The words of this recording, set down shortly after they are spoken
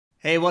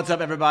Hey, what's up,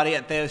 everybody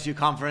at Theos U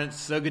Conference?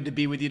 So good to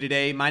be with you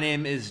today. My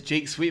name is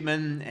Jake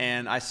Sweetman,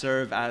 and I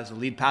serve as the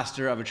lead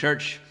pastor of a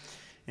church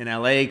in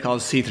LA called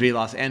C3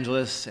 Los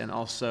Angeles, and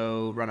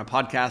also run a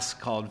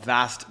podcast called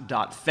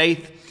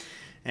Vast.Faith.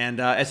 And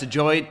it's a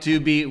joy to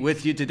be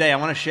with you today. I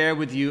want to share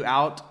with you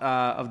out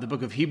of the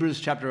book of Hebrews,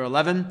 chapter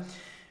 11,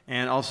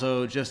 and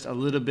also just a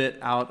little bit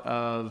out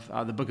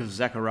of the book of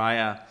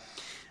Zechariah.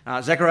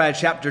 Zechariah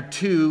chapter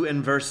 2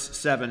 and verse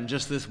 7,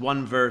 just this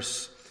one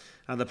verse.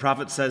 The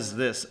prophet says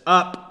this: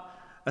 "Up,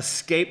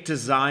 escape to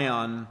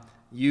Zion,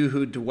 you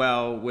who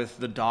dwell with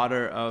the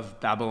daughter of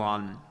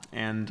Babylon."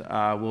 And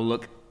we'll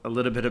look a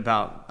little bit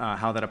about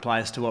how that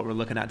applies to what we're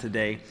looking at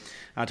today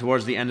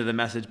towards the end of the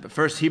message. But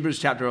first, Hebrews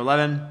chapter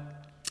 11,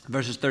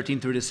 verses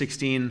 13 through to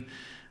 16,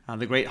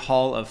 the great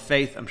hall of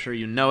faith. I'm sure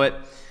you know it,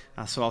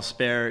 so I'll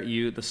spare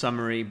you the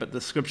summary. But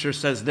the scripture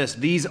says this: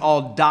 "These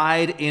all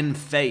died in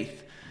faith,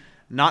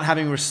 not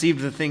having received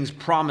the things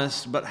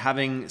promised, but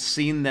having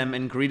seen them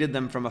and greeted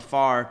them from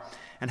afar,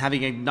 and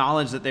having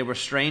acknowledged that they were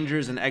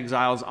strangers and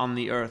exiles on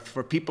the earth.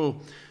 For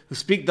people who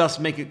speak thus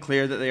make it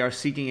clear that they are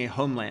seeking a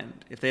homeland.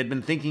 If they had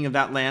been thinking of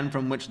that land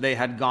from which they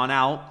had gone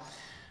out,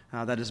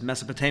 that is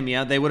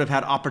Mesopotamia, they would have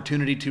had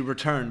opportunity to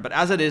return. But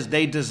as it is,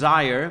 they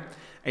desire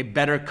a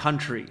better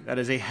country, that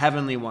is a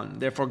heavenly one.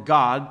 Therefore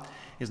God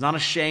is not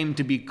ashamed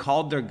to be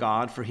called their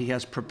God, for he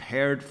has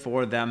prepared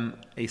for them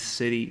a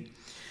city."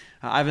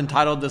 I've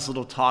entitled this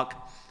little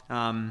talk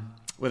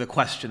with a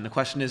question. The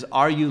question is,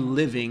 are you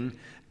living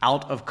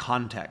out of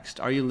context?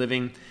 Are you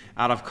living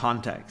out of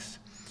context?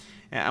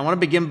 And I want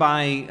to begin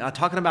by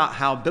talking about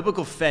how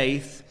biblical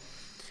faith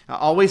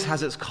always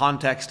has its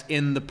context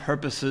in the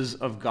purposes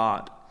of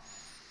God.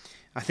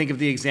 I think of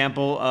the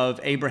example of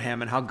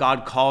Abraham and how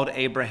God called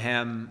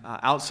Abraham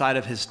outside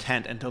of his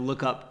tent and to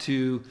look up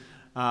to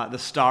the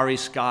starry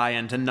sky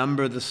and to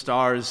number the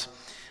stars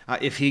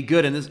if he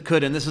could. And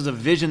this is a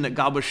vision that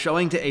God was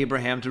showing to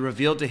Abraham to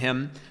reveal to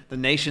him the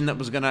nation that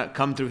was going to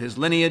come through his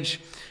lineage.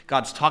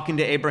 God's talking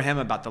to Abraham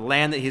about the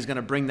land that he's going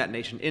to bring that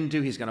nation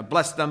into. He's going to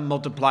bless them,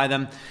 multiply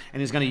them, and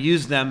he's going to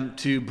use them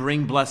to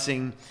bring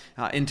blessing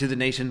into the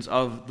nations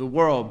of the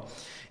world.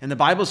 And the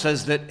Bible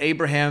says that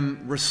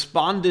Abraham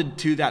responded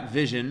to that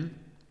vision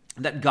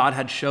that God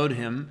had showed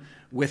him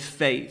with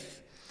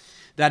faith.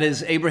 That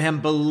is,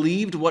 Abraham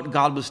believed what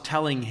God was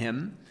telling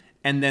him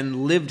and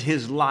then lived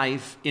his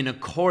life in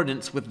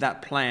accordance with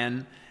that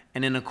plan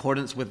and in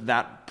accordance with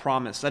that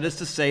promise. That is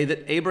to say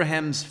that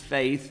Abraham's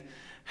faith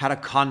had a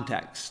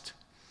context.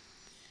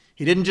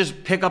 He didn't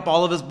just pick up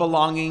all of his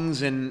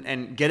belongings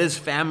and get his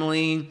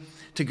family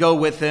to go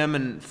with him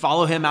and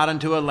follow him out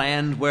into a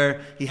land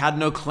where he had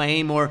no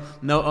claim or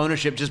no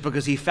ownership just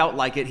because he felt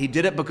like it. He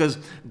did it because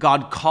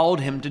God called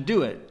him to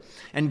do it.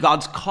 And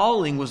God's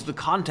calling was the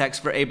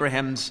context for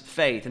Abraham's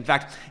faith. In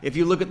fact, if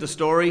you look at the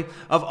story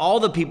of all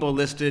the people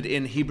listed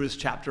in Hebrews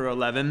chapter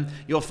 11,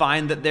 you'll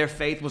find that their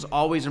faith was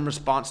always in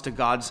response to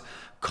God's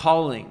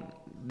calling.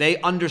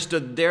 They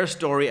understood their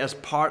story as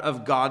part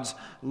of God's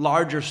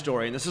larger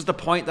story. And this is the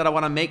point that I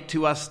want to make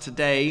to us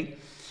today,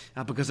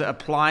 because it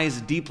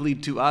applies deeply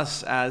to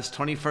us as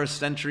 21st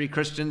century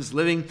Christians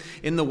living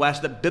in the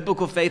West, that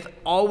biblical faith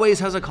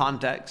always has a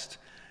context.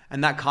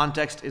 And that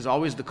context is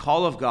always the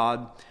call of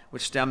God,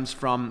 which stems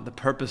from the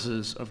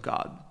purposes of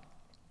God.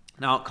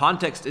 Now,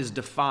 context is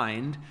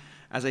defined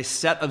as a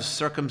set of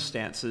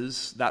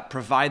circumstances that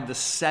provide the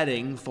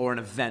setting for an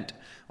event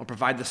or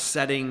provide the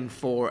setting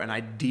for an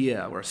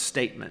idea or a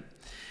statement.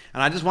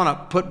 And I just want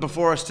to put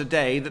before us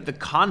today that the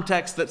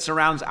context that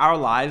surrounds our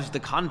lives, the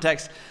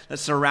context that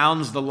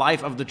surrounds the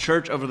life of the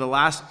church over the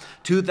last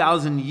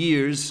 2,000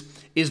 years,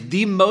 is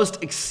the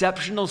most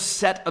exceptional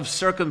set of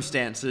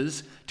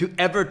circumstances to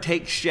ever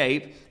take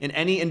shape in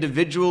any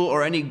individual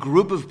or any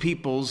group of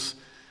people's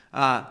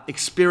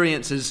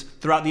experiences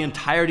throughout the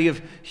entirety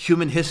of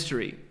human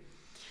history.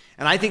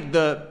 And I think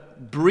the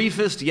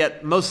briefest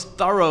yet most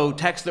thorough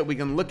text that we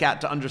can look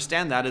at to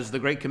understand that is the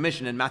Great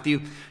Commission in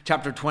Matthew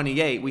chapter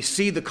 28. We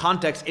see the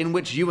context in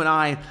which you and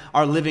I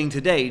are living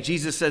today.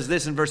 Jesus says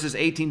this in verses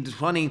 18 to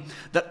 20,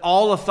 that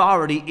all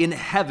authority in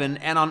heaven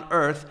and on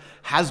earth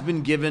has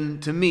been given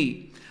to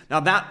me. Now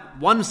that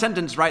one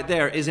sentence right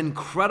there is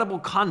incredible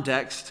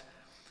context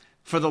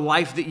for the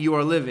life that you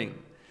are living.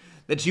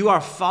 That you are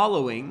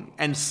following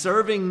and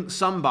serving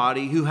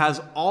somebody who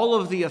has all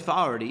of the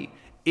authority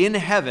in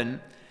heaven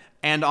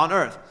and on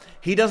earth.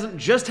 He doesn't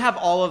just have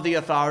all of the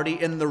authority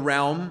in the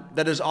realm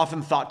that is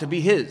often thought to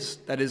be his,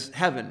 that is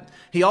heaven.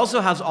 He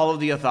also has all of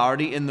the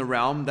authority in the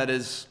realm that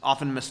is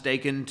often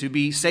mistaken to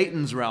be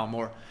Satan's realm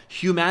or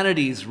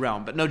humanity's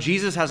realm. But no,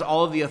 Jesus has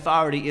all of the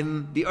authority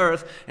in the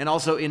earth and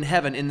also in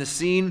heaven, in the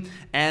seen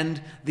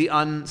and the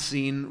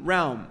unseen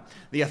realm.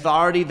 The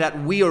authority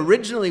that we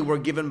originally were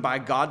given by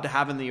God to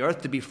have in the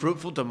earth, to be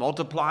fruitful, to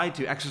multiply,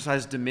 to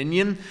exercise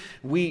dominion.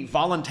 We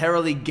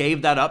voluntarily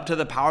gave that up to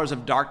the powers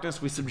of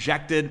darkness. We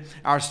subjected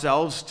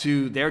ourselves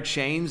to their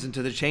chains and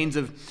to the chains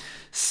of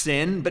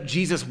sin. But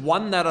Jesus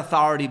won that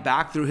authority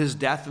back through his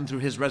death and through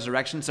his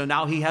resurrection. So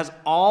now he has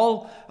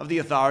all of the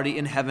authority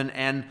in heaven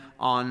and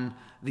on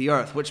the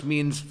earth, which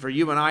means for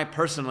you and I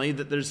personally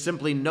that there's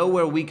simply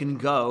nowhere we can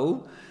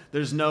go.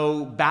 There's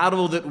no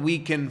battle that we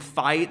can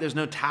fight. There's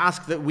no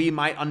task that we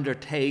might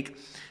undertake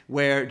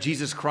where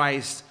Jesus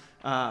Christ,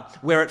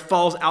 where it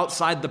falls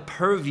outside the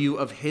purview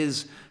of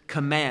his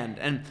command.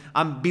 And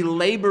I'm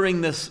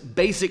belaboring this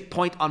basic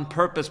point on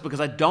purpose because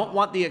I don't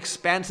want the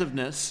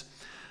expansiveness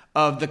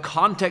of the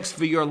context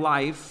for your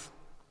life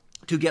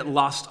to get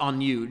lost on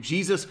you.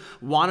 Jesus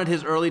wanted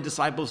his early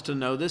disciples to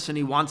know this, and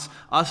he wants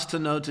us to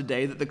know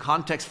today that the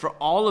context for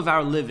all of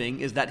our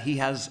living is that he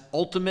has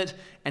ultimate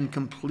and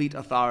complete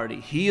authority.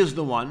 He is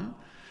the one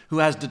who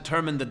has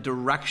determined the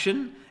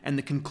direction and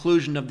the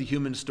conclusion of the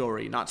human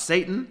story, not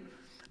Satan,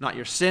 not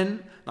your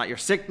sin, not your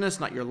sickness,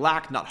 not your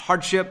lack, not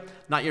hardship,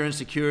 not your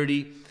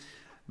insecurity,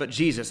 but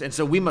Jesus. And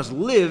so we must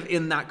live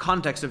in that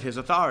context of his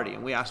authority.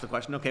 And we ask the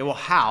question, okay, well,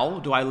 how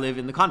do I live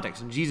in the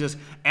context? And Jesus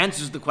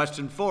answers the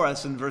question for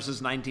us in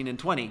verses 19 and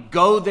 20.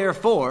 Go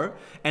therefore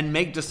and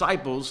make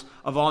disciples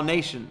of all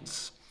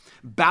nations,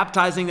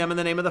 baptizing them in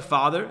the name of the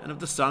Father and of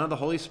the Son and of the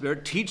Holy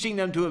Spirit, teaching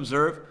them to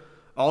observe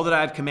all that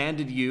I have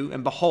commanded you,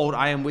 and behold,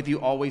 I am with you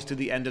always to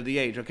the end of the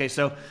age. Okay,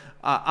 so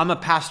I'm a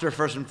pastor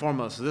first and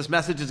foremost. So this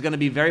message is going to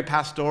be very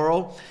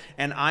pastoral,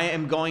 and I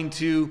am going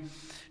to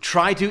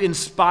try to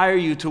inspire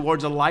you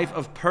towards a life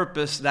of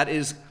purpose that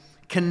is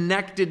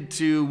connected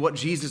to what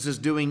Jesus is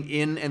doing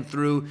in and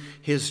through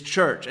his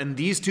church. And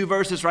these two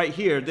verses right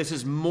here, this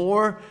is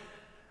more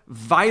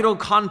vital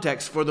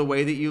context for the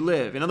way that you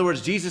live. In other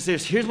words, Jesus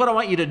says, here's what I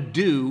want you to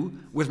do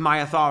with my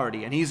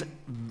authority. And he's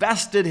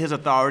vested his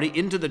authority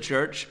into the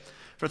church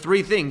for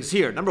three things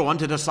here. Number one,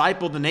 to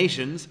disciple the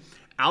nations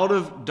out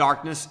of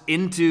darkness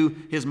into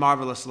his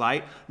marvelous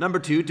light. Number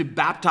two, to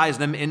baptize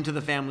them into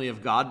the family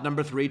of God.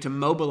 Number three, to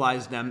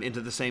mobilize them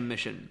into the same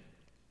mission.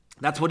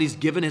 That's what he's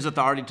given his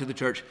authority to the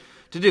church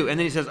to do. And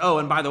then he says, oh,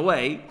 and by the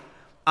way,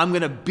 I'm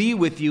going to be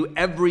with you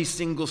every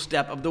single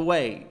step of the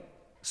way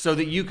so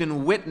that you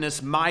can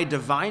witness my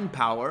divine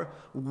power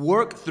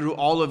work through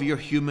all of your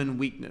human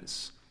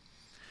weakness.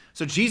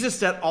 So Jesus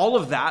set all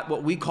of that,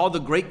 what we call the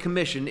Great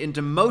Commission,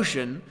 into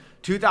motion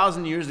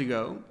 2,000 years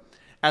ago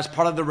as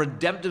part of the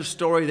redemptive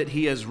story that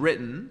he has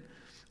written,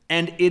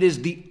 and it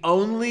is the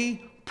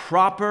only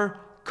proper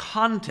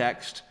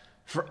context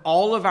for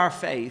all of our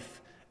faith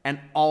and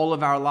all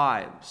of our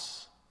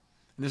lives.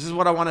 And this is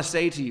what I want to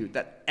say to you,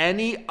 that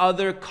any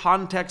other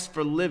context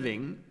for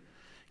living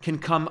can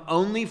come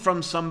only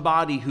from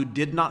somebody who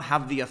did not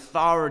have the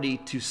authority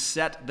to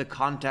set the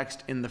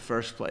context in the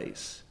first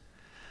place,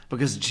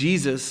 because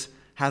Jesus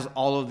has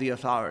all of the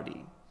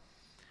authority.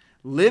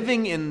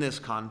 Living in this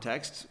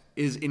context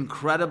is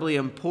incredibly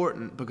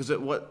important because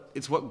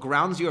it's what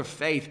grounds your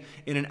faith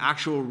in an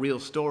actual real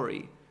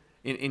story,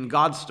 in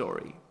God's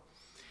story.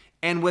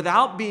 And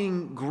without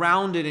being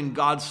grounded in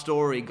God's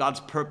story,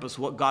 God's purpose,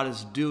 what God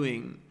is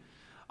doing,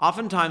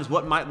 oftentimes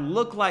what might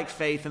look like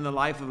faith in the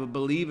life of a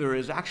believer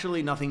is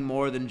actually nothing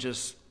more than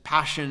just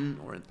passion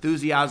or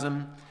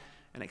enthusiasm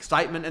and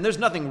excitement. And there's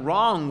nothing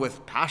wrong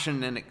with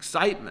passion and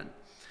excitement,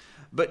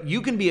 but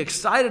you can be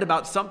excited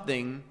about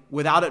something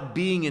without it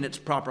being in its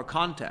proper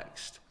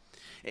context.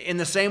 In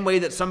the same way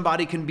that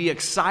somebody can be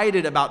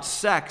excited about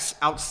sex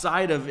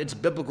outside of its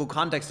biblical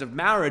context of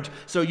marriage,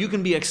 so you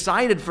can be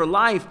excited for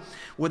life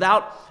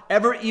without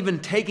ever even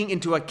taking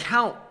into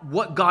account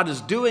what God is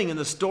doing and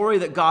the story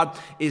that God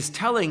is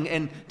telling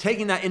and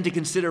taking that into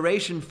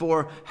consideration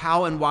for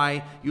how and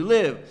why you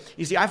live.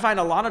 You see, I find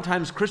a lot of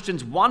times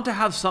Christians want to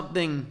have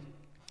something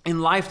in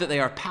life that they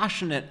are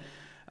passionate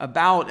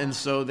about, and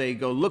so they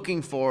go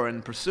looking for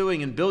and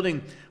pursuing and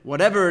building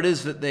whatever it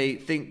is that they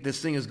think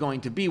this thing is going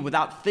to be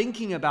without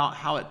thinking about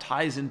how it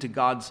ties into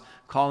God's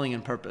calling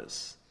and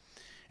purpose.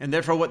 And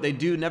therefore what they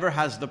do never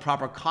has the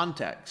proper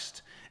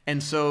context.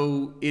 And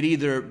so it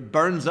either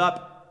burns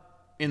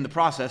up in the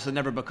process and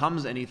never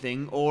becomes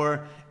anything,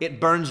 or it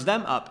burns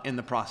them up in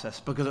the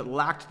process because it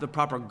lacked the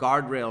proper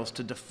guardrails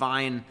to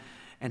define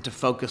and to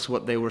focus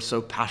what they were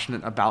so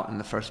passionate about in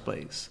the first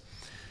place.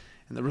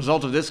 And the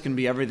result of this can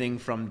be everything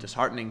from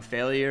disheartening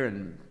failure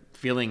and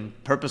feeling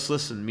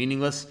purposeless and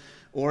meaningless,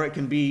 or it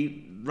can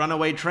be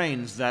runaway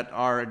trains that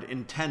are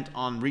intent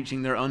on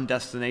reaching their own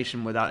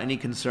destination without any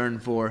concern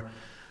for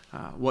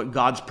what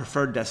God's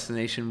preferred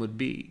destination would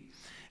be.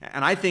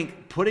 And I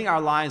think putting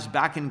our lives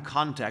back in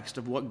context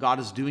of what God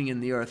is doing in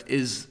the earth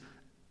is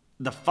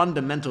the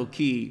fundamental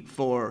key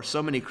for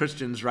so many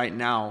Christians right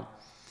now.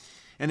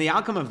 And the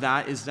outcome of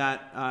that is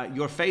that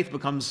your faith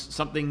becomes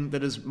something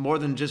that is more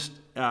than just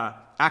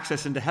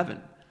access into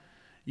heaven.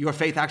 Your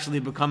faith actually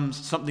becomes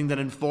something that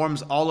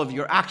informs all of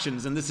your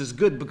actions. And this is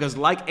good because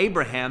like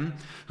Abraham,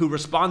 who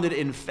responded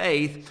in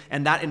faith,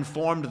 and that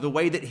informed the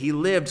way that he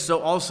lived, so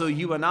also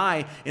you and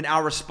I, in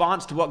our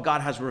response to what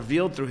God has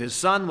revealed through his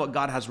Son, what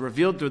God has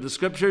revealed through the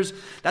Scriptures,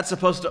 that's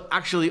supposed to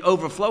actually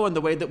overflow in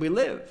the way that we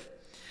live.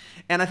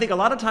 And I think a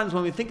lot of times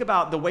when we think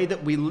about the way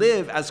that we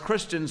live as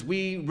Christians,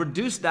 we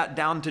reduce that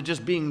down to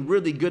just being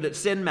really good at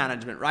sin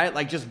management, right?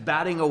 Like just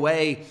batting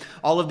away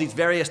all of these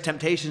various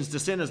temptations to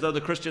sin as though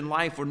the Christian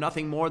life were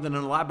nothing more than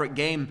an elaborate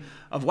game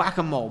of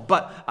whack-a-mole.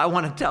 But I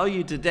want to tell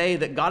you today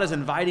that God is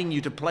inviting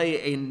you to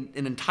play an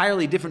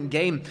entirely different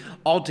game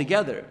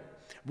altogether.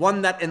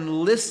 One that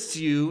enlists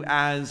you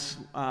as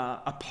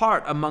a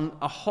part among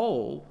a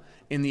whole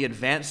in the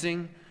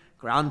advancing,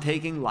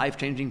 ground-taking,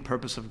 life-changing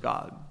purpose of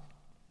God.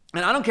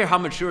 And I don't care how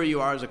mature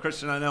you are as a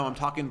Christian. I know I'm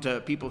talking to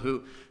people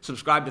who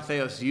subscribe to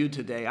Theos U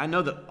today. I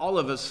know that all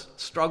of us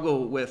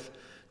struggle with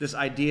this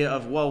idea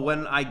of, well,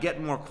 when I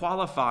get more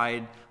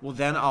qualified, well,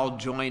 then I'll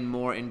join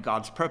more in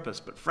God's purpose.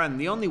 But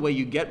friend, the only way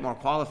you get more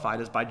qualified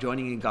is by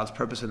joining in God's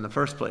purpose in the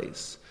first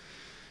place.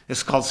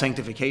 It's called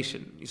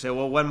sanctification. You say,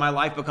 well, when my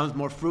life becomes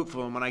more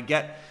fruitful and when I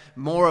get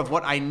more of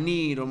what I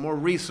need or more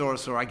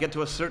resource or I get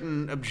to a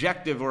certain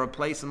objective or a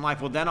place in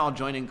life, well, then I'll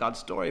join in God's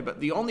story. But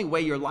the only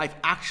way your life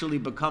actually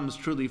becomes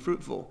truly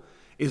fruitful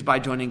is by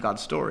joining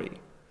God's story.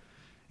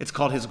 It's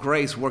called His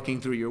grace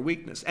working through your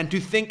weakness. And to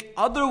think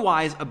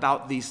otherwise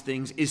about these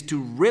things is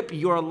to rip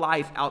your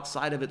life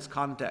outside of its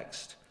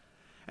context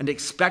and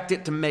expect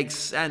it to make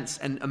sense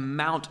and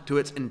amount to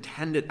its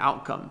intended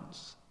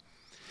outcomes.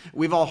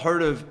 We've all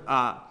heard of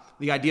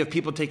the idea of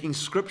people taking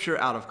Scripture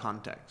out of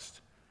context.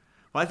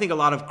 Well, I think a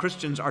lot of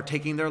Christians are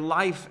taking their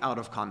life out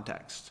of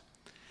context.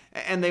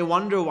 And they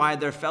wonder why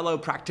their fellow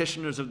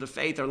practitioners of the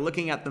faith are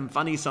looking at them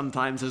funny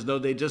sometimes as though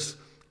they just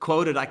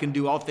quoted, "I can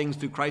do all things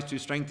through Christ who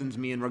strengthens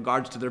me," in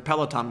regards to their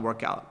Peloton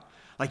workout.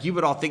 Like, you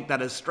would all think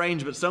that is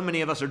strange, but so many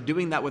of us are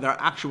doing that with our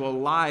actual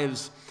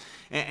lives.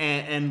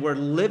 And we're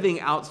living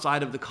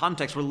outside of the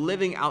context. We're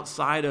living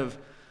outside of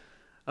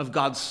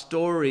God's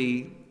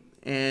story.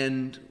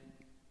 And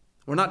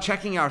we're not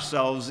checking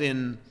ourselves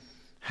in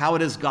how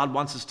it is God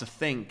wants us to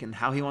think and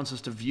how He wants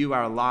us to view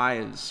our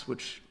lives,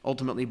 which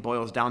ultimately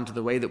boils down to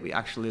the way that we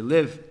actually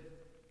live.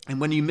 And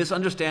when you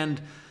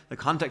misunderstand the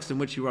context in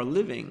which you are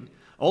living,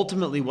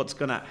 ultimately what's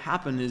going to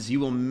happen is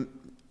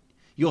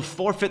you'll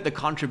forfeit the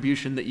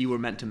contribution that you were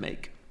meant to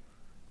make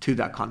to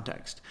that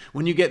context.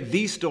 When you get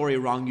the story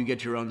wrong, you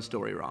get your own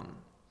story wrong.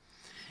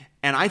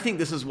 And I think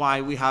this is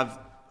why we have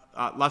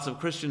lots of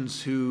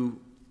Christians who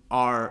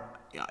are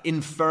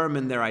infirm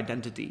in their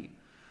identity,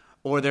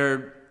 or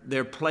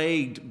they're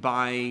plagued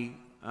by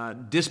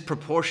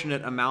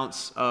disproportionate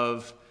amounts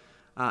of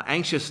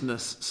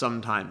anxiousness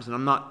sometimes. And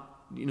I'm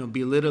not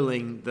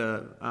belittling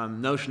the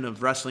notion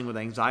of wrestling with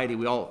anxiety.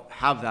 We all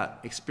have that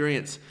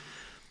experience.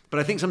 But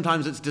I think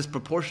sometimes it's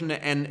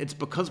disproportionate, and it's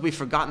because we've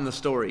forgotten the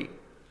story.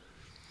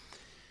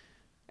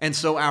 And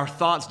so our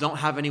thoughts don't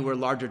have anywhere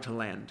larger to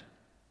land.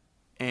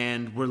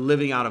 And we're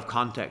living out of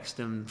context,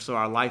 and so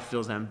our life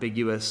feels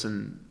ambiguous,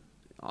 and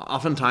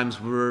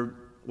oftentimes we're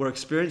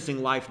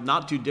experiencing life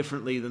not too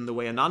differently than the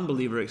way a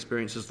non-believer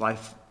experiences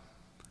life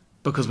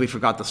because we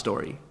forgot the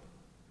story.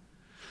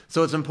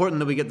 So it's important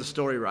that we get the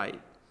story right.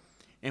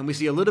 And we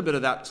see a little bit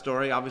of that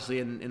story, obviously,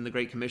 in the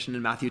Great Commission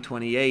in Matthew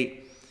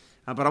 28.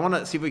 But I want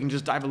to see if we can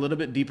just dive a little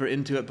bit deeper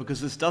into it, because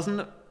this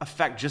doesn't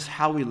affect just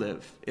how we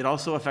live. It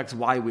also affects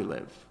why we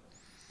live.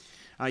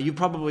 You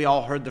probably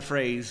all heard the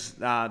phrase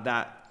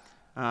that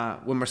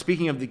when we're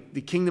speaking of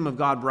the kingdom of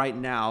God right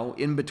now,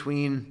 in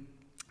between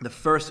the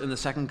first and the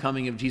second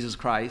coming of Jesus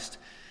Christ,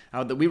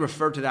 that we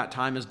refer to that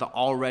time as the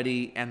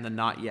already and the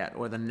not yet,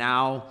 or the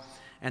now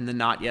and the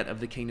not yet of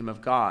the kingdom of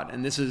God.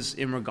 And this is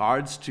in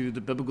regards to the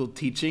biblical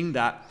teaching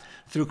that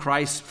through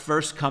Christ's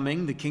first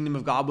coming, the kingdom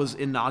of God was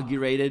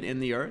inaugurated in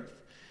the earth.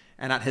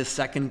 And at His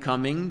second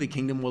coming, the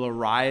kingdom will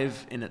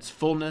arrive in its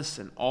fullness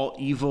and all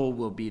evil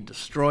will be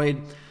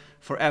destroyed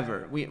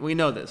forever. We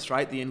know this,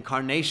 right? The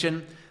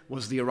incarnation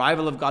was the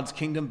arrival of God's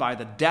kingdom by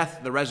the death,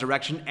 the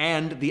resurrection,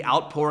 and the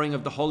outpouring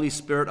of the Holy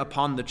Spirit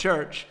upon the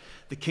church.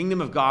 The kingdom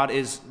of God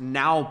is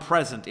now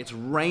present. It's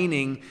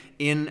reigning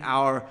in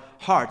our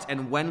hearts.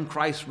 And when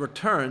Christ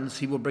returns,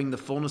 He will bring the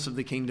fullness of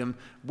the kingdom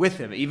with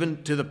Him.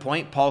 Even to the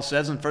point, Paul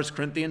says in 1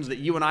 Corinthians, that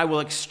you and I will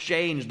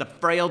exchange the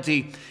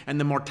frailty and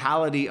the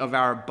mortality of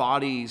our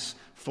bodies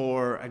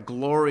for a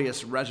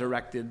glorious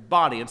resurrected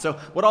body. And so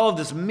what all of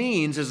this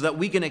means is that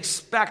we can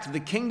expect the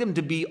kingdom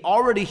to be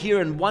already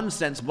here in one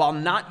sense while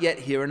not yet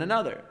here in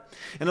another.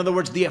 In other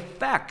words, the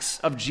effects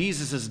of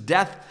Jesus'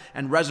 death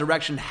and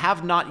resurrection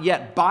have not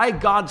yet, by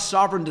God's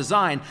sovereign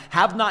design,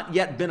 have not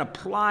yet been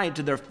applied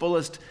to their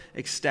fullest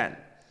extent.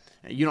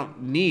 You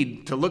don't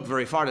need to look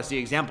very far to see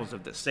examples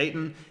of this.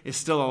 Satan is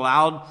still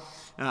allowed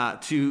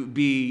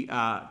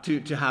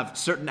to have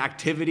certain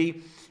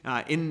activity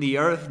in the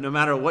earth. No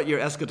matter what your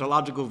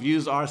eschatological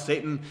views are,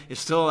 Satan is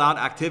still allowed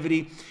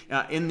activity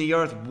in the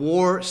earth.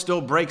 War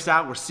still breaks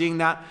out. We're seeing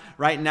that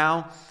right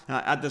now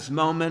at this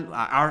moment.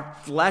 Our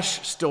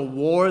flesh still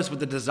wars with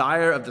the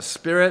desire of the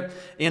Spirit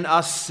in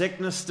us.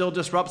 Sickness still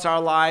disrupts our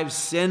lives.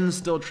 Sin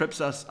still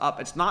trips us up.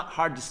 It's not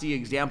hard to see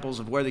examples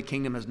of where the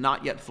kingdom has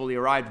not yet fully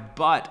arrived,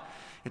 but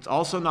it's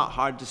also not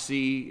hard to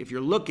see if you're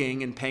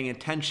looking and paying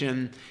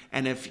attention,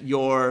 and if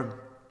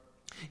you're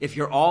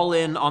all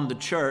in on the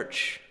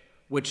church,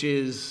 which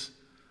is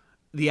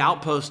the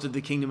outpost of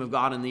the kingdom of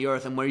God in the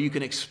earth, and where you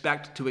can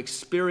expect to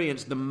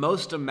experience the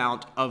most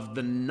amount of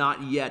the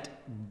not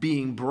yet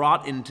being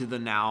brought into the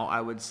now,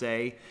 I would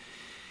say.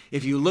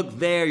 If you look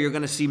there, you're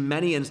going to see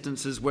many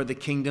instances where the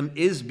kingdom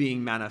is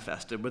being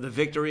manifested, where the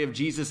victory of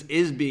Jesus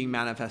is being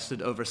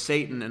manifested over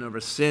Satan and over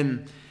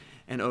sin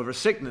and over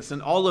sickness.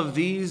 And all of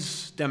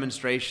these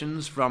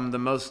demonstrations, from the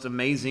most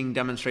amazing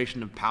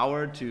demonstration of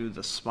power to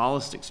the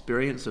smallest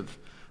experience of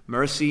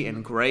mercy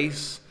and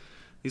grace,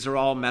 these are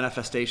all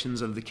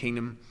manifestations of the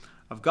kingdom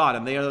of God.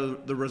 And they are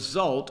the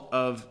result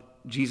of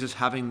Jesus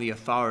having the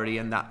authority,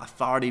 and that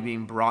authority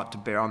being brought to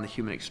bear on the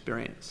human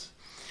experience.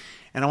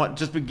 And I want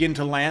to just begin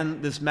to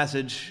land this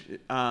message,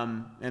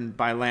 and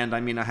by land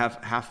I mean I have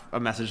half a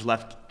message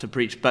left to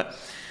preach, but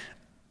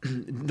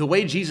the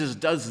way Jesus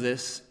does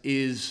this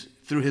is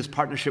through his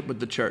partnership with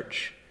the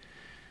church.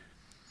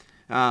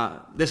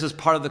 This is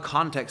part of the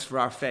context for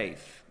our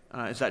faith,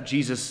 is that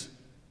Jesus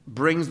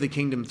brings the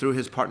kingdom through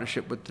his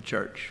partnership with the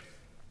church.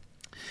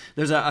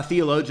 There's a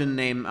theologian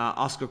named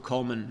Oscar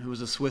Cullmann, who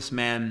was a Swiss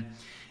man,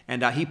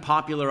 and he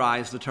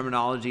popularized the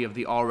terminology of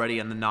the already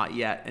and the not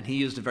yet, and he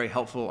used a very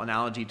helpful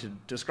analogy to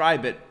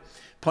describe it,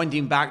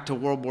 pointing back to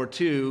World War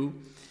II.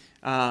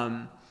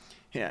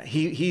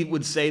 He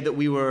would say that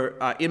we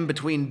were in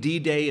between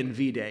D-Day and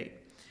V-Day.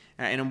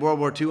 And in World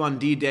War II, on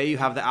D-Day, you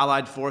have the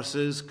Allied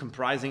forces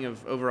comprising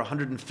of over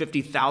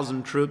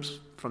 150,000 troops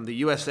from the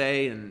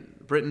USA and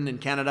Britain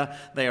and Canada.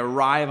 They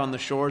arrive on the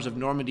shores of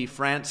Normandy,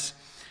 France,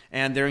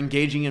 and they're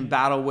engaging in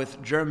battle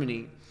with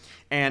Germany.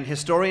 And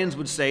historians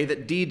would say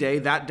that D-Day,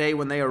 that day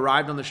when they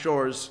arrived on the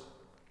shores,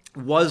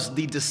 was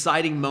the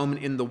deciding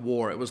moment in the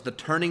war. It was the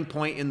turning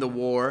point in the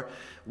war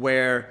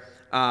where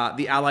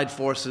the Allied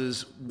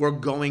forces were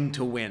going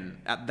to win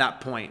at that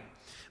point.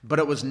 But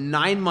it was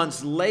 9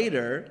 months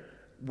later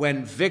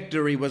when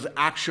victory was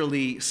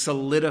actually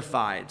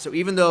solidified. So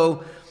even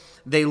though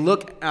they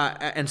look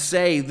and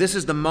say this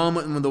is the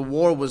moment when the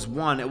war was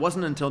won, it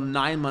wasn't until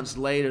 9 months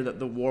later that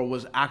the war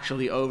was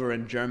actually over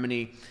and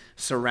Germany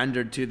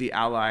surrendered to the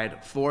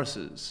Allied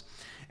forces.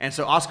 And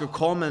so Oscar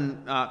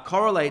Cullmann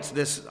correlates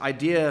this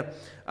idea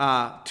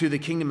to the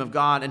kingdom of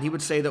God, and he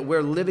would say that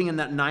we're living in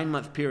that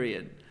 9-month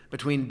period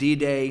between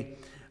D-Day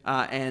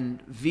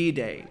and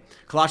V-Day.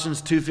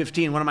 Colossians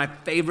 2:15, one of my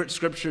favorite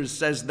scriptures,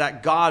 says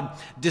that God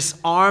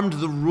disarmed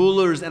the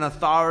rulers and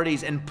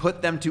authorities and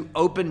put them to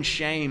open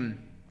shame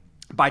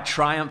by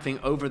triumphing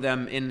over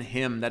them in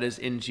him, that is,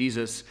 in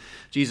Jesus.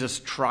 Jesus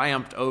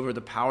triumphed over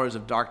the powers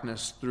of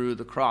darkness through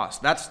the cross.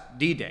 That's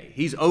D-Day.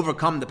 He's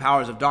overcome the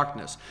powers of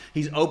darkness.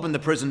 He's opened the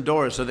prison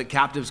doors so that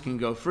captives can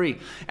go free.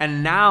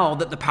 And now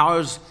that the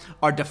powers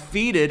are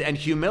defeated and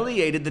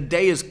humiliated, the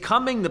day is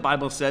coming, the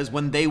Bible says,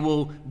 when they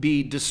will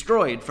be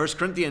destroyed. 1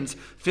 Corinthians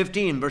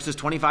 15, verses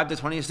 25 to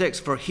 26.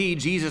 For he,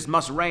 Jesus,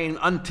 must reign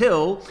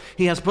until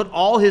he has put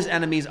all his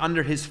enemies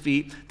under his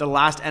feet. The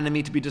last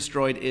enemy to be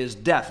destroyed is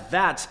death.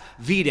 That's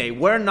V-Day.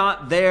 We're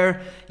not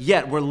there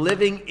yet. We're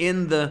living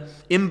in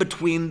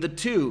between the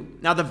two.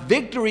 Now, the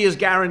victory is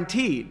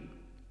guaranteed,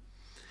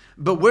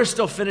 but we're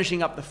still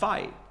finishing up the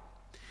fight.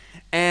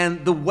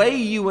 And the way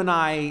you and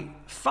I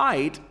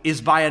fight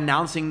is by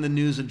announcing the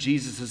news of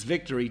Jesus'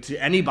 victory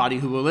to anybody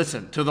who will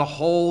listen, to the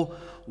whole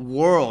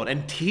world,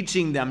 and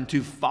teaching them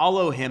to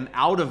follow him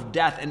out of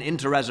death and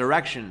into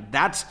resurrection.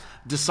 That's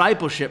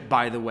discipleship,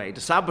 by the way.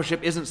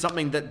 Discipleship isn't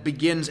something that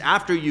begins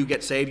after you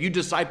get saved. You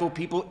disciple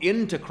people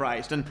into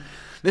Christ. And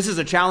this is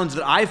a challenge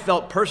that I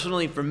felt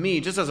personally for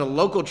me, just as a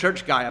local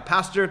church guy, a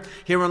pastor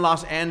here in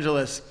Los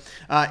Angeles,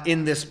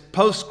 in this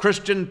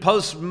post-Christian,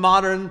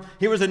 post-modern,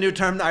 here was a new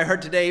term that I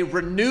heard today,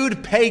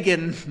 renewed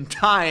pagan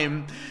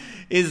time,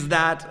 is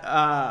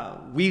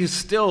that we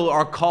still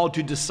are called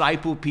to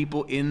disciple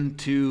people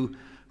into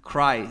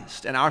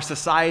Christ. And our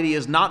society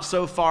is not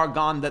so far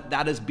gone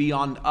that is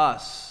beyond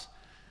us.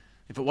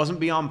 If it wasn't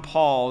beyond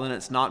Paul, then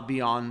it's not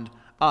beyond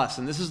us.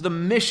 And this is the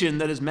mission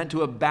that is meant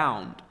to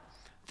abound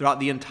throughout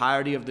the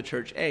entirety of the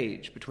church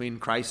age, between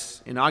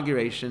Christ's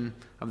inauguration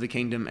of the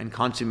kingdom and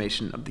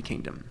consummation of the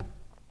kingdom.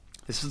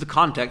 This is the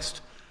context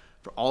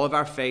for all of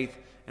our faith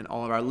and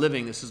all of our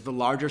living. This is the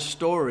larger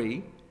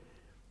story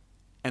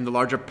and the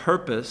larger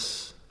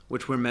purpose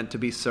which we're meant to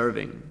be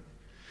serving.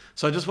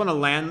 So I just want to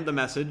land the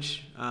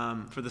message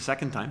for the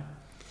second time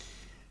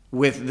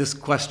with this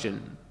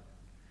question.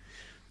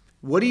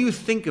 What do you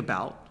think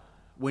about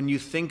when you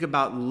think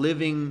about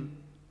living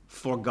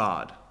for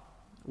God?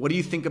 What do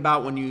you think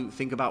about when you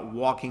think about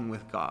walking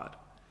with God?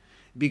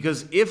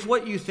 Because if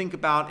what you think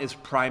about is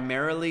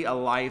primarily a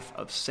life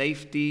of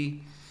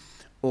safety,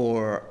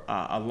 or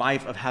a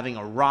life of having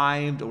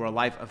arrived, or a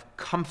life of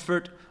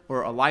comfort,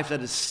 or a life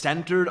that is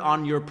centered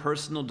on your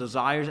personal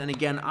desires, and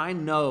again, I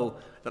know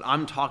that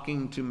I'm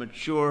talking to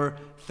mature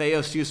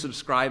Theos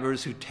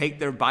subscribers who take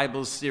their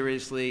Bibles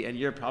seriously, and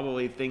you're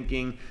probably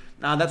thinking,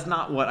 no, that's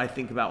not what I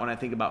think about when I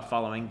think about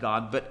following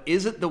God, but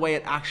is it the way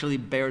it actually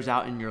bears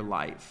out in your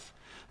life?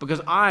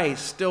 Because I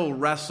still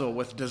wrestle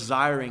with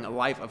desiring a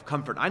life of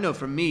comfort. I know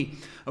for me,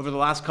 over the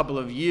last couple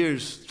of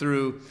years,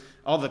 through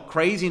all the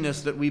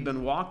craziness that we've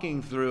been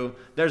walking through,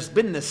 there's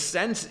been this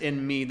sense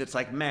in me that's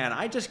like, man,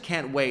 I just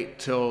can't wait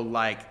till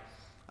like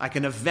I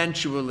can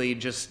eventually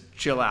just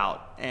chill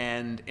out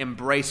and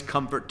embrace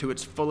comfort to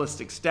its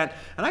fullest extent.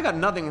 And I got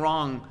nothing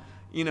wrong,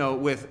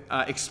 with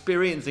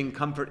experiencing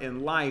comfort in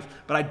life,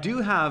 but I do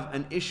have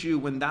an issue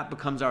when that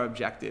becomes our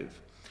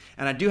objective.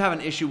 And I do have an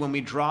issue when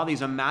we draw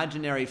these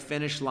imaginary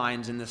finish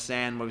lines in the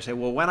sand where we say,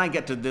 well, when I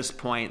get to this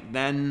point,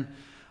 then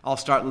I'll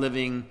start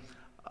living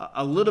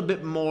a little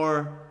bit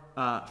more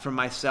for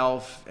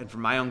myself and for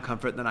my own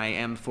comfort than I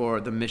am for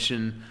the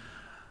mission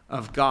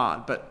of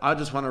God. But I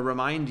just want to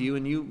remind you,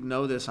 and you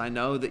know this, I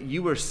know, that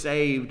you were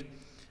saved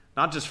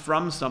not just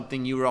from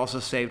something, you were also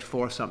saved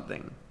for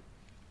something.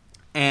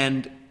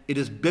 And it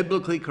is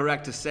biblically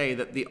correct to say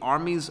that the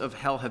armies of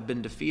hell have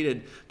been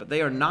defeated, but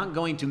they are not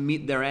going to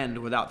meet their end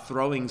without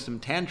throwing some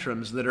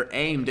tantrums that are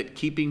aimed at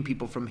keeping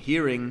people from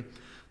hearing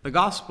the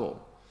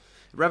gospel.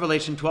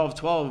 Revelation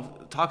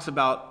 12:12 talks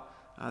about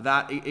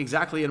that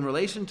exactly in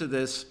relation to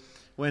this.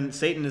 When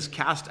Satan is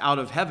cast out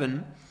of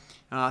heaven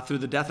through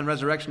the death and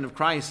resurrection of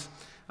Christ,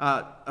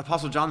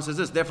 Apostle John says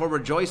this, "Therefore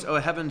rejoice, O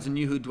heavens, and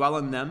you who dwell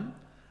in them.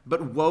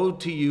 But woe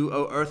to you,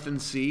 O earth and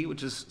sea,"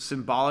 which is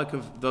symbolic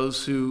of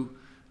those who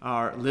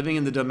are living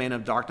in the domain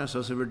of darkness,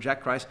 those who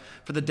reject Christ.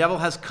 "For the devil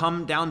has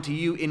come down to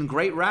you in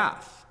great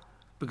wrath,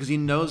 because he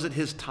knows that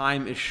his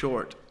time is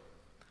short."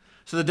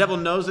 So the devil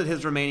knows that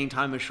his remaining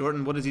time is short,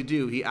 and what does he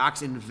do? He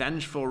acts in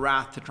vengeful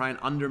wrath to try and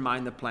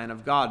undermine the plan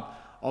of God,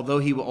 although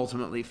he will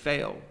ultimately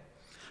fail.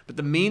 But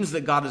the means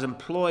that God has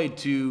employed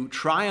to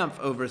triumph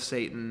over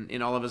Satan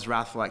in all of his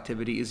wrathful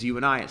activity is you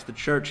and I. It's the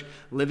church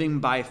living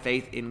by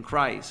faith in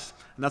Christ.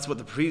 And that's what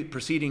the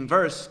preceding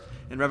verse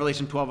in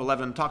Revelation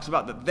 12:11 talks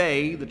about, that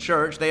they, the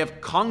church, they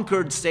have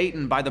conquered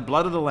Satan by the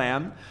blood of the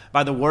Lamb,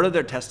 by the word of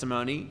their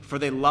testimony, for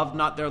they loved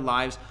not their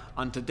lives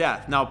unto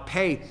death. Now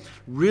pay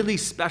really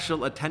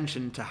special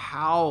attention to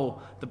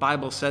how the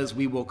Bible says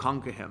we will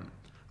conquer him.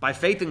 By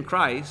faith in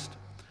Christ,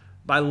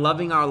 by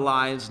loving our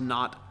lives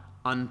not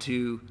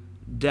unto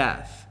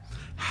death.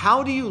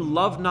 How do you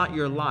love not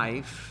your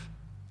life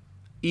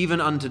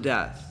even unto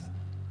death?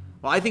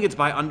 Well, I think it's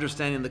by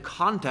understanding the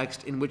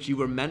context in which you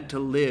were meant to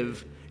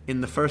live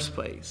in the first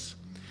place.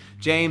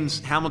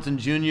 James Hamilton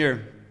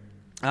Jr.,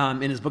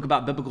 in his book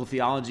about biblical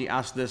theology,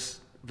 asked this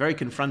very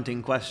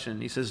confronting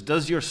question. He says,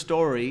 "Does your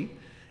story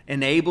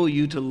enable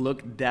you to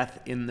look death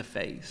in the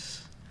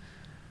face?"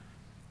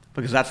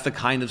 Because that's the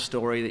kind of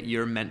story that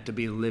you're meant to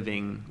be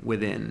living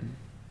within.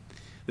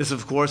 This,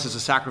 of course, is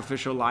a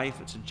sacrificial life.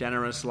 It's a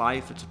generous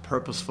life. It's a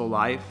purposeful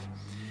life.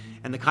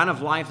 And the kind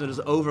of life that is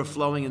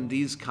overflowing in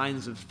these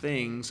kinds of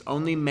things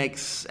only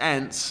makes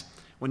sense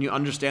when you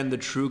understand the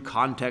true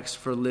context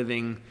for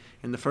living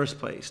in the first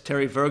place.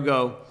 Terry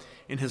Virgo,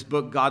 in his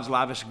book, God's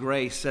Lavish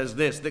Grace, says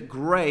this, that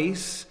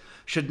grace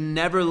should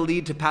never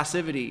lead to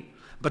passivity,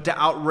 but to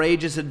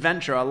outrageous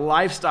adventure, a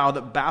lifestyle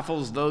that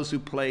baffles those who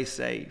play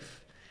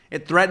safe.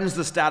 It threatens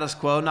the status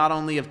quo, not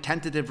only of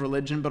tentative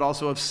religion, but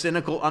also of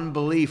cynical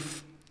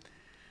unbelief.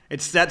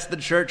 It sets the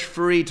church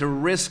free to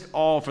risk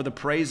all for the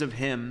praise of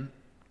him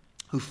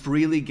who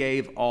freely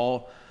gave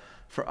all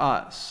for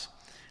us.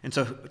 And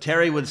so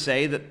Terry would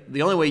say that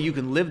the only way you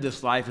can live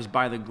this life is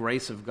by the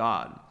grace of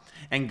God.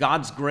 And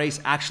God's grace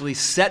actually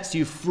sets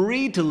you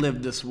free to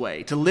live this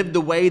way, to live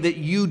the way that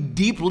you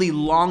deeply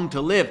long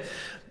to live.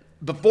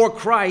 Before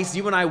Christ,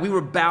 you and I, we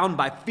were bound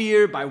by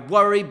fear, by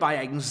worry, by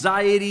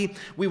anxiety.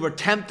 We were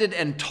tempted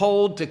and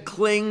told to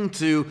cling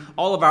to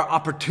all of our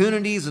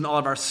opportunities and all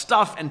of our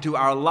stuff and to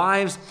our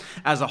lives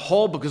as a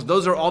whole, because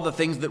those are all the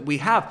things that we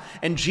have.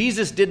 And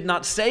Jesus did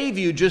not save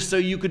you just so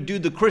you could do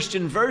the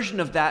Christian version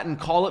of that and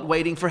call it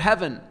waiting for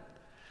heaven.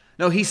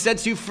 No, he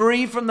sets you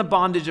free from the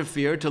bondage of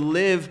fear to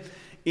live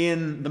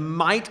in the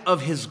might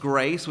of his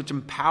grace, which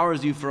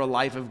empowers you for a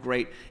life of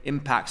great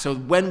impact. So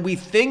when we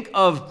think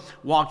of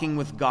walking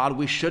with God,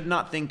 we should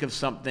not think of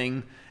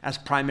something as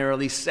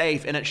primarily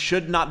safe, and it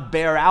should not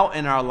bear out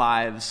in our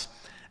lives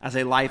as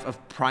a life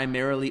of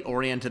primarily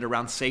oriented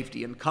around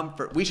safety and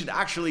comfort. We should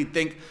actually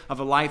think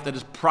of a life that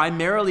is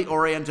primarily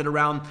oriented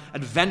around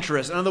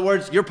adventurous. In other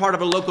words, you're part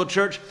of a local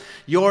church.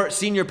 Your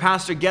senior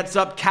pastor gets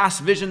up, casts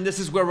vision. This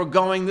is where we're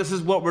going. This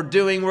is what we're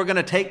doing. We're going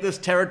to take this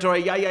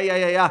territory.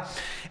 Yeah.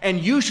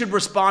 And you should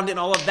respond in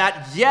all of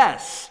that,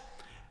 yes.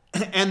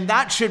 And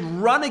that should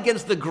run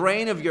against the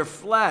grain of your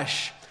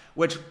flesh,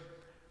 which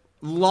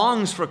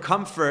longs for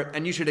comfort,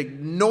 and you should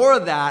ignore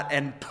that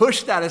and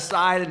push that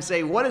aside and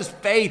say, what does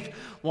faith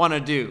want to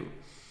do?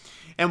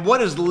 And what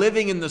does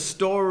living in the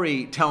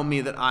story tell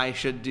me that I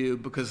should do?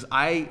 Because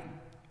I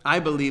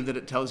believe that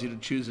it tells you to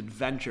choose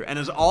adventure. And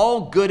as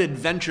all good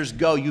adventures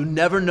go, you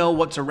never know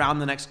what's around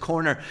the next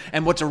corner,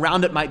 and what's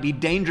around it might be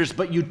dangerous,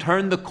 but you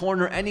turn the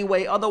corner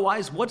anyway.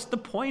 Otherwise, what's the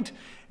point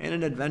in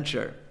an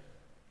adventure?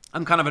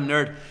 I'm kind of a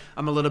nerd.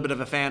 I'm a little bit of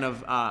a fan of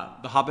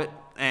The Hobbit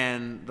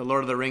and the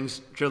Lord of the Rings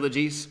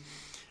trilogies.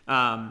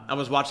 I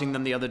was watching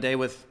them the other day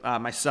with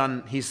my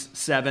son. He's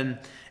 7,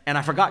 and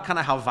I forgot kind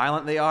of how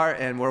violent they are,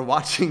 and we're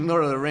watching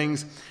Lord of the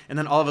Rings, and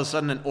then all of a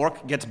sudden an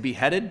orc gets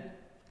beheaded,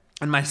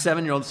 and my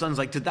 7-year-old son's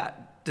like, did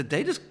that did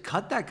they just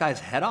cut that guy's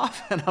head off?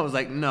 And I was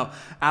like, no,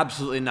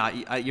 absolutely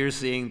not. You're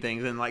seeing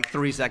things. And like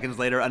 3 seconds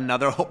later,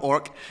 another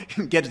orc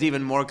gets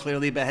even more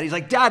clearly beheaded. He's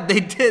like, Dad, they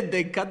did.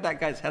 They cut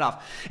that guy's head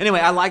off. Anyway,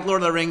 I like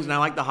Lord of the Rings and I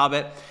like The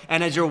Hobbit.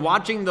 And as you're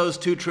watching those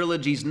two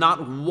trilogies,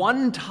 not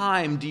one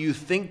time do you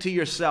think to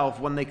yourself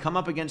when they come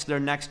up against their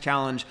next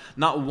challenge,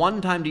 not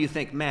one time do you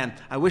think, man,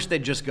 I wish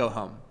they'd just go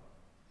home.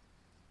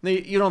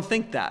 You don't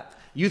think that.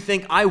 You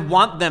think, I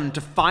want them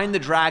to find the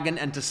dragon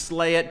and to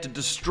slay it, to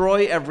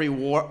destroy every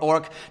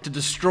orc, to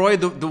destroy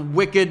the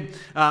wicked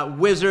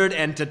wizard,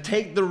 and to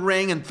take the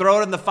ring and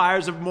throw it in the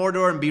fires of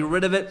Mordor and be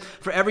rid of it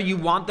forever. You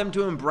want them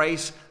to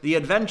embrace the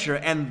adventure.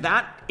 And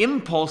that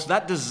impulse,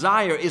 that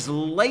desire is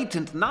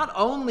latent not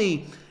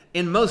only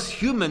in most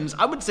humans,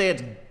 I would say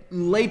it's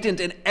latent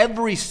in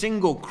every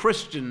single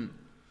Christian.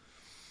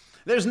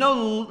 There's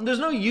no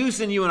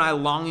use in you and I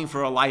longing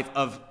for a life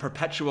of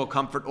perpetual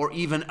comfort or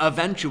even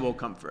eventual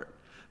comfort.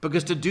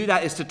 Because to do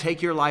that is to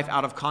take your life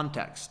out of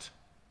context.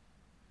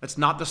 That's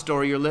not the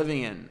story you're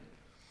living in.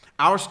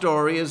 Our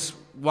story is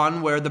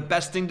one where the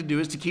best thing to do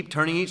is to keep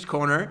turning each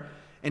corner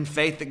in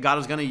faith that God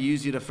is going to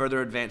use you to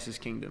further advance his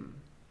kingdom.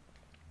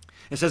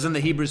 It says in the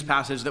Hebrews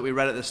passage that we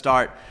read at the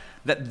start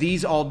that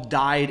these all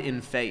died in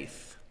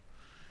faith.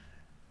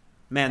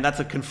 Man, that's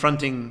a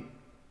confronting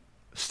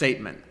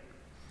statement.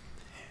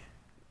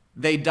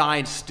 They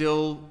died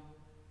still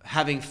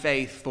having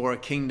faith for a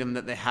kingdom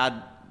that they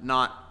had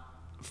not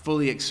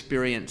fully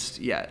experienced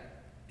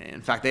yet.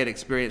 In fact, they had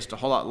experienced a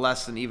whole lot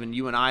less than even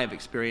you and I have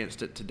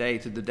experienced it today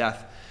through the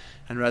death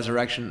and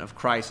resurrection of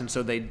Christ. And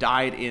so they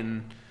died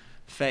in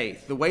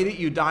faith. The way that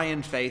you die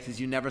in faith is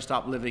you never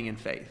stop living in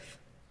faith.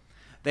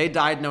 They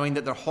died knowing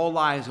that their whole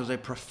lives was a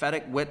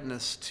prophetic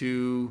witness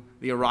to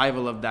the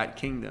arrival of that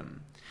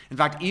kingdom. In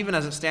fact, even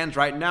as it stands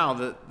right now,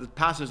 the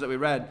passage that we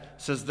read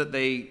says that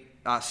they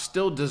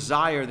still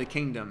desire the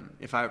kingdom.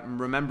 If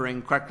I'm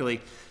remembering correctly,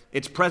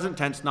 it's present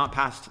tense, not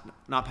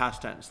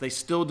past tense. They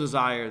still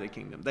desire the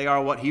kingdom. They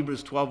are what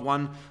Hebrews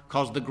 12:1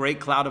 calls the great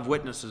cloud of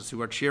witnesses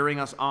who are cheering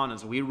us on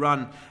as we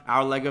run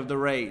our leg of the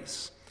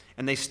race.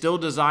 And they still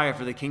desire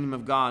for the kingdom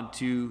of God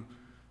to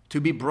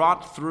be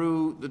brought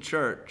through the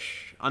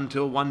church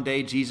until one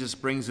day Jesus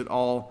brings it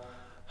all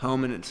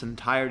home in its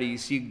entirety. You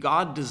see,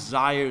 God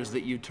desires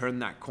that you turn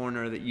that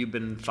corner that you've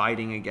been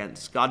fighting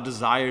against. God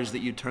desires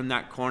that you turn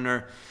that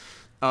corner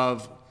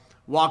of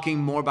walking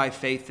more by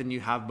faith than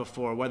you have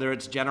before, whether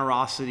it's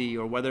generosity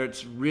or whether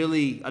it's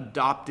really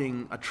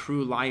adopting a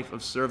true life of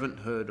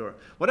servanthood or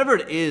whatever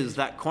it is,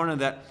 that corner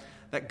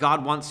that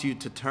God wants you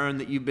to turn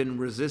that you've been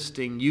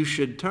resisting, you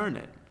should turn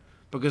it,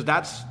 because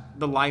that's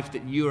the life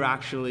that you're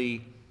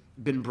actually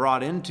been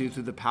brought into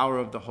through the power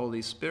of the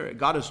Holy Spirit.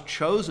 God has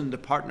chosen to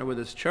partner with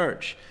his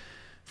church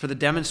for the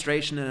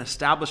demonstration and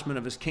establishment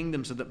of his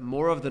kingdom so that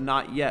more of the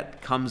not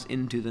yet comes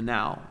into the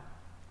now.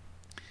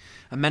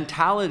 A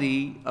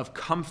mentality of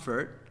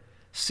comfort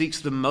seeks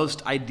the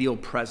most ideal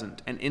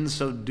present, and in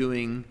so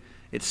doing,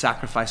 it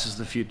sacrifices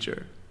the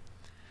future.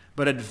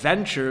 But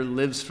adventure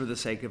lives for the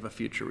sake of a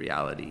future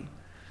reality.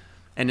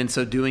 And in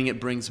so doing, it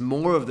brings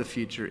more of the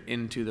future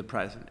into the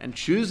present. And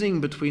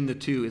choosing between the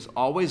two is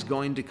always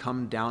going to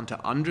come down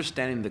to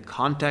understanding the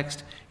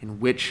context in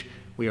which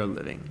we are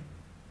living.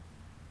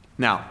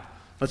 Now,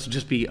 let's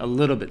just be a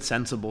little bit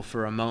sensible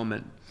for a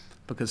moment,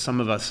 because some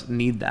of us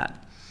need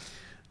that.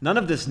 None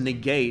of this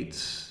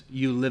negates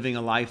you living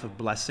a life of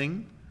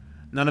blessing.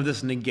 None of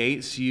this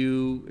negates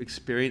you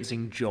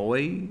experiencing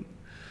joy.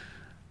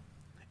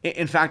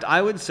 In fact,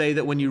 I would say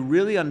that when you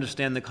really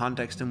understand the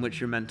context in which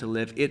you're meant to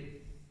live,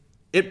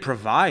 it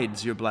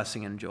provides your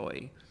blessing and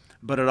joy,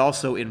 but it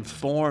also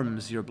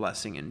informs your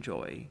blessing and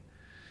joy.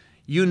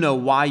 You know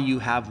why you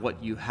have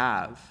what you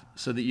have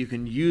so that you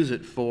can use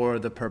it for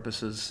the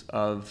purposes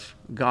of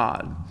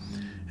God.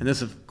 And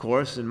this, of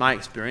course, in my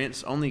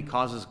experience, only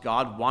causes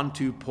God want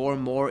to pour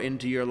more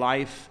into your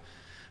life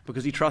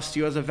because he trusts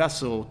you as a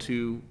vessel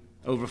to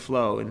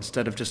overflow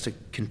instead of just a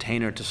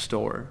container to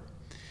store.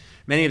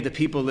 Many of the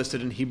people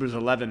listed in Hebrews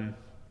 11,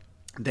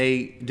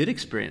 they did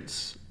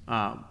experience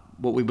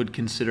what we would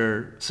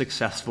consider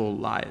successful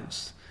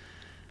lives.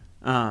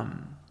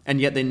 And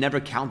yet they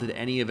never counted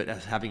any of it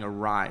as having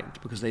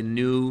arrived because they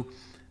knew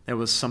there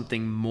was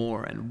something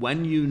more. And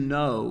when you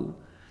know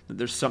that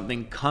there's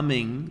something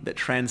coming that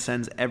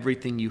transcends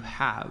everything you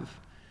have,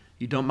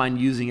 you don't mind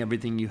using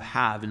everything you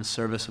have in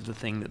service of the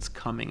thing that's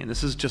coming. And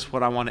this is just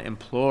what I want to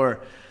implore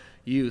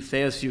you,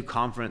 Theos U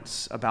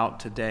Conference,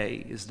 about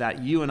today, is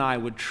that you and I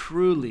would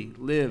truly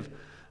live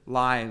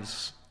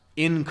lives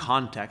in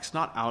context,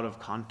 not out of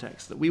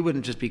context, that we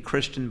wouldn't just be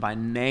Christian by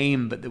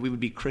name, but that we would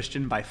be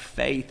Christian by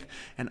faith,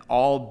 and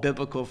all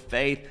biblical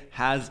faith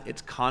has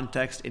its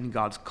context in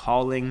God's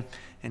calling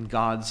and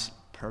God's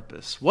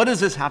purpose. What does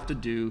this have to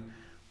do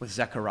with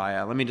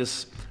Zechariah? Let me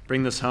just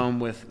bring this home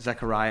with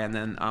Zechariah, and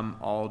then I'm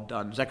all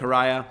done.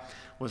 Zechariah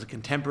was a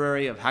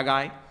contemporary of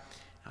Haggai,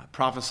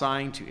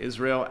 prophesying to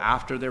Israel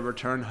after their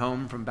return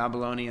home from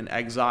Babylonian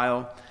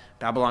exile.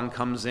 Babylon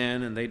comes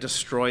in and they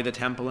destroy the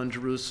temple in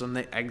Jerusalem.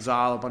 They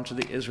exile a bunch of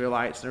the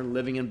Israelites. They're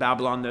living in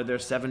Babylon. They're there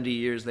 70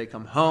 years. They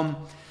come home.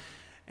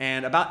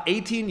 And about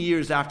 18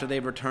 years after they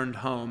returned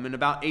home, and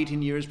about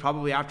 18 years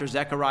probably after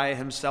Zechariah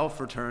himself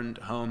returned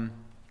home,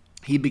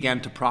 he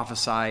began to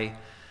prophesy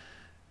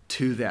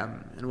to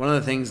them. And one of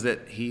the things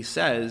that he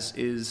says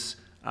is,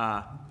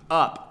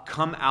 up,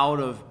 come out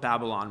of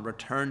Babylon,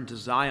 return to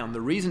Zion.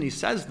 The reason he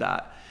says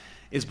that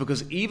is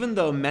because even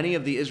though many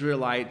of the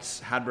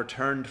Israelites had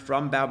returned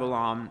from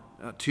Babylon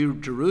to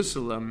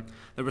Jerusalem,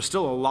 there were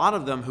still a lot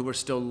of them who were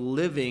still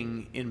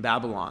living in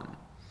Babylon.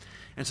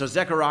 And so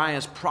Zechariah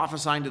is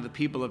prophesying to the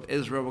people of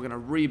Israel, we're going to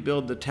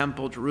rebuild the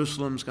temple,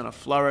 Jerusalem's going to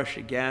flourish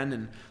again.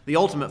 And the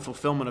ultimate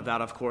fulfillment of that,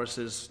 of course,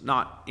 is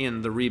not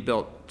in the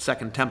rebuilt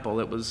second temple.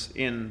 It was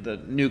in the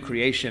new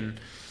creation.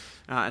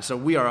 And so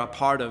we are a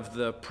part of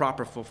the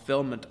proper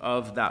fulfillment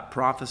of that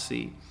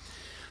prophecy.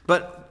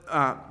 But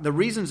the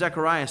reason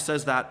Zechariah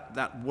says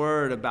that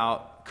word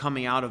about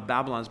coming out of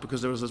Babylon is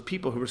because there was those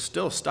people who were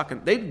still stuck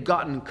in, they'd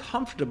gotten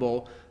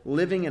comfortable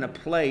living in a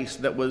place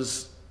that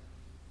was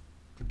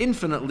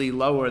infinitely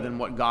lower than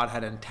what God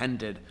had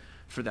intended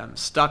for them,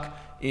 stuck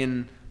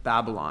in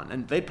Babylon.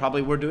 And they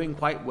probably were doing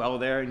quite well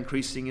there,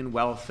 increasing in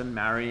wealth and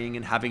marrying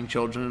and having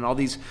children and all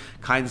these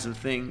kinds of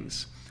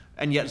things.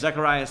 And yet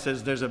Zechariah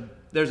says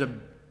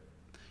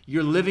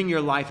you're living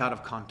your life out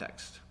of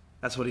context.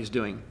 That's what he's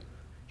doing.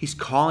 He's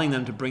calling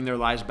them to bring their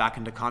lives back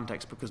into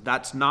context because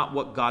that's not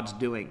what God's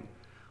doing.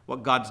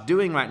 What God's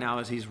doing right now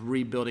is he's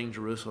rebuilding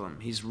Jerusalem.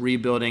 He's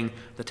rebuilding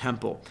the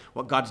temple.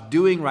 What God's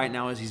doing right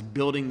now is he's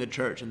building the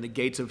church, and the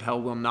gates of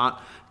hell will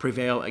not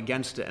prevail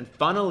against it. And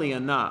funnily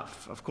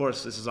enough, of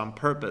course, this is on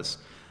purpose,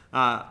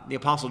 the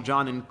Apostle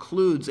John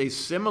includes a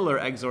similar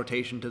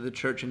exhortation to the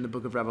church in the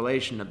book of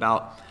Revelation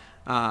about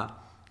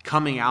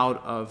coming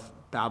out of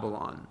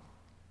Babylon,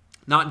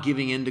 not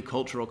giving in to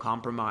cultural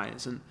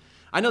compromise. And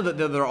I know that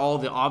there are all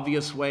the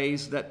obvious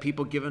ways that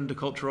people give in to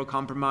cultural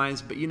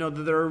compromise, but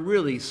that there are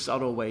really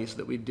subtle ways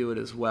that we do it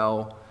as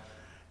well.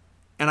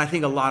 And I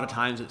think a lot of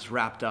times it's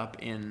wrapped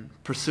up in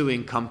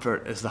pursuing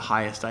comfort as the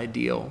highest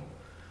ideal.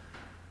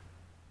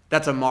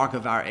 That's a mark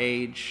of our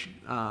age.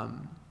 I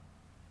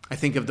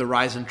think of The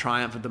Rise and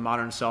Triumph of the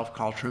Modern Self,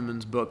 Carl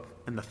Trueman's book,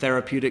 and the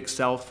therapeutic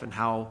self, and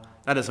how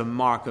that is a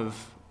mark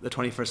of the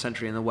 21st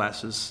century in the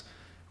West, is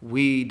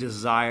we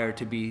desire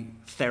to be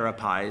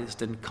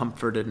therapized and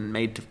comforted and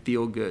made to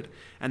feel good.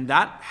 And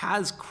that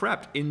has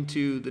crept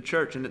into the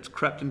church, and it's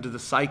crept into the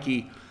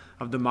psyche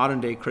of the modern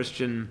day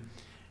Christian.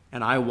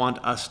 And I want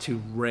us to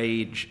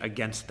rage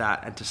against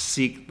that and to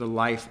seek the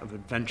life of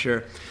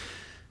adventure,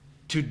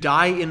 to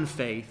die in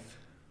faith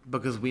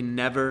because we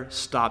never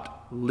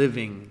stopped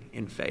living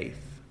in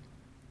faith.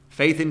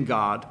 Faith in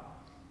God,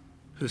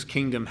 whose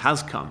kingdom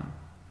has come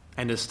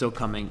and is still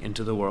coming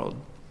into the world.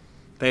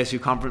 The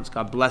ASU Conference,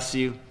 God bless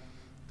you.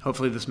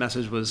 Hopefully this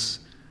message was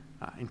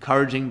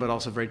encouraging, but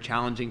also very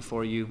challenging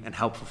for you and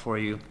helpful for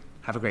you.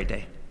 Have a great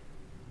day.